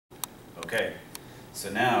Okay, so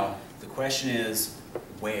now the question is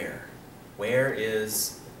where? Where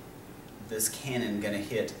is this cannon going to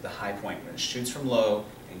hit the high point? When it shoots from low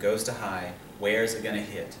and goes to high, where is it going to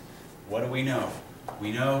hit? What do we know?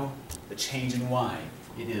 We know the change in y.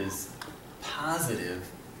 It is positive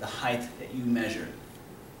the height that you measured.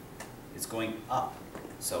 It's going up,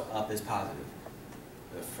 so up is positive.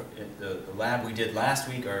 The lab we did last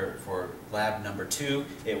week, or for lab number 2,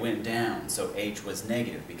 it went down, so h was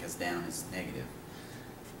negative because down is negative.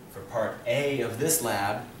 For part A of this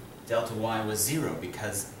lab, delta y was 0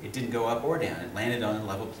 because it didn't go up or down. It landed on a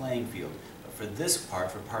level playing field. But for this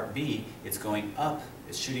part, for part B, it's going up.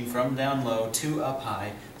 It's shooting from down low to up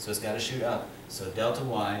high, so it's got to shoot up. So delta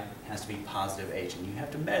y has to be positive h, and you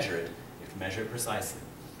have to measure it. You have to measure it precisely.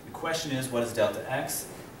 The question is, what is delta x?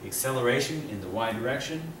 The acceleration in the y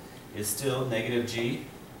direction is still negative g.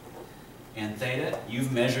 And theta,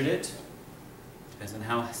 you've measured it. Depends on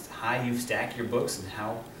how high you stack your books and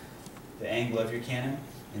how the angle of your cannon.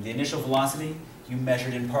 And the initial velocity, you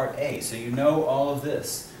measured in part A. So you know all of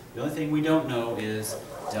this. The only thing we don't know is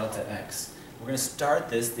delta x. We're going to start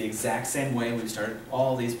this the exact same way we've started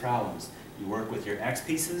all these problems. You work with your x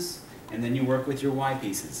pieces, and then you work with your y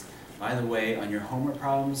pieces. By the way, on your homework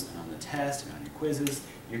problems, and on the test, and on your quizzes,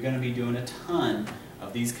 you're going to be doing a ton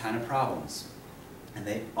of these kind of problems. And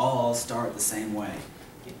they all start the same way.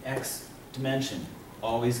 The x dimension,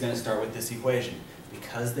 always going to start with this equation.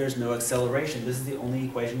 Because there's no acceleration, this is the only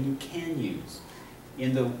equation you can use.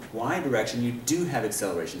 In the y direction, you do have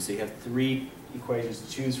acceleration, so you have 3 equations to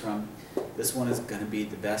choose from. This one is going to be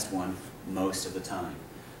the best one most of the time.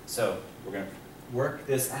 So we're going to work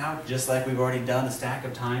this out just like we've already done a stack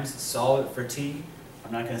of times. Solve it for t.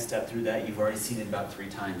 I'm not going to step through that. You've already seen it about 3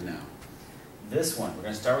 times now. This one, we're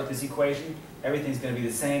going to start with this equation. Everything's going to be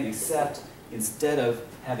the same, except instead of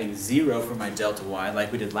having 0 for my delta y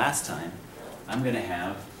like we did last time, I'm going to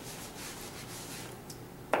have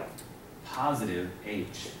positive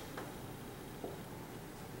h.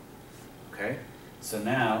 Okay? So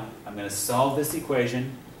now I'm going to solve this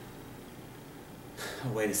equation.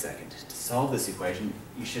 Wait a second. To solve this equation,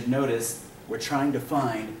 you should notice we're trying to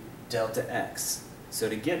find delta x. So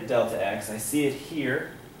to get delta x, I see it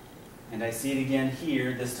here, and I see it again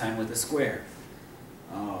here, this time with a square.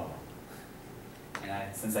 Oh.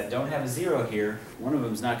 And since I don't have a 0 here, one of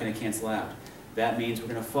them is not going to cancel out. That means we're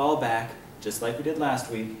going to fall back, just like we did last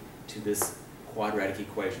week, to this quadratic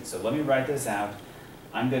equation. So let me write this out.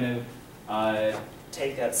 I'm going to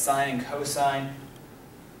take that sine and cosine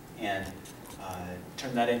and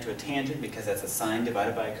turn that into a tangent, because that's a sine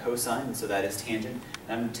divided by a cosine, and so that is tangent.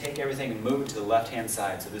 And I'm going to take everything and move it to the left-hand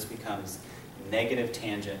side, so this becomes negative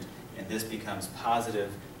tangent, and this becomes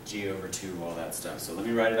positive g over 2, all that stuff. So let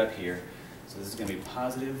me write it up here. So this is going to be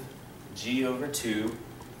positive g over 2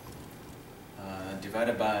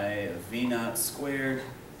 divided by v naught squared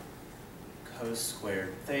cos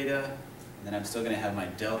squared theta, and then I'm still going to have my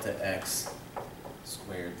delta x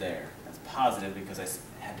squared there. That's positive because I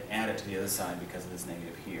had to add it to the other side because of this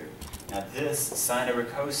negative here. Now this sine over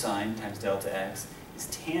cosine times delta x is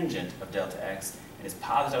tangent of delta x, and it's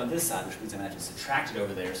positive on this side, which means I'm going to have to subtract it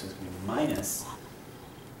over there, so it's going to be minus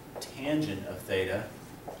tangent of theta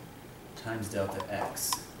times delta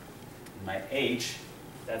x. And my h,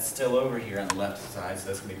 that's still over here on the left side, so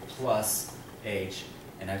that's going to be plus h.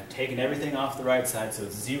 And I've taken everything off the right side, so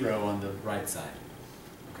it's 0 on the right side.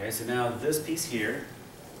 Okay, so now this piece here,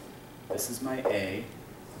 this is my A,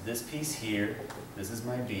 this piece here, this is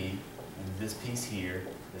my B, and this piece here,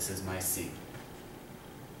 this is my C.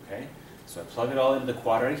 Okay, so I plug it all into the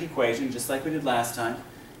quadratic equation, just like we did last time.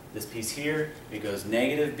 This piece here, it goes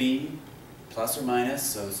negative b plus or minus,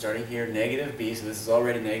 so starting here, negative b, so this is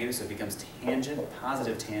already negative, so it becomes tangent,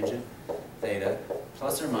 positive tangent theta,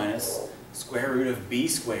 plus or minus square root of b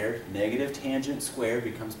squared, negative tangent squared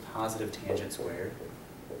becomes positive tangent squared,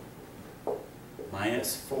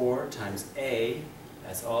 minus 4 times a,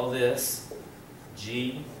 that's all this,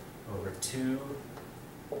 g over 2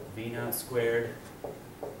 v naught squared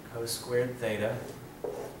cos squared theta,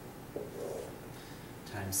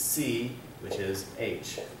 times c, which is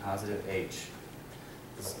h, positive h.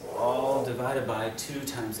 This is all divided by 2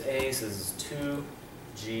 times a, so this is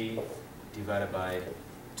 2g divided by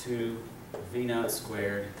 2 v naught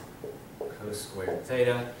squared cos squared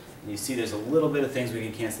theta. And you see there's a little bit of things we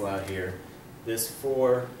can cancel out here. This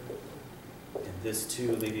 4 and this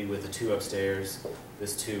 2 leave you with the 2 upstairs.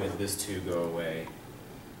 This 2 and this 2 go away.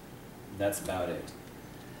 And that's about it.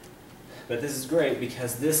 But this is great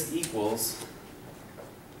because this equals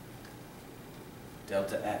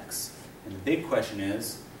delta x. And the big question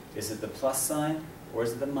is it the plus sign or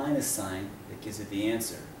is it the minus sign that gives it the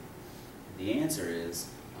answer? And the answer is,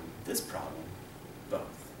 on this problem,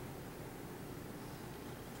 both.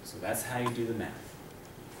 So that's how you do the math.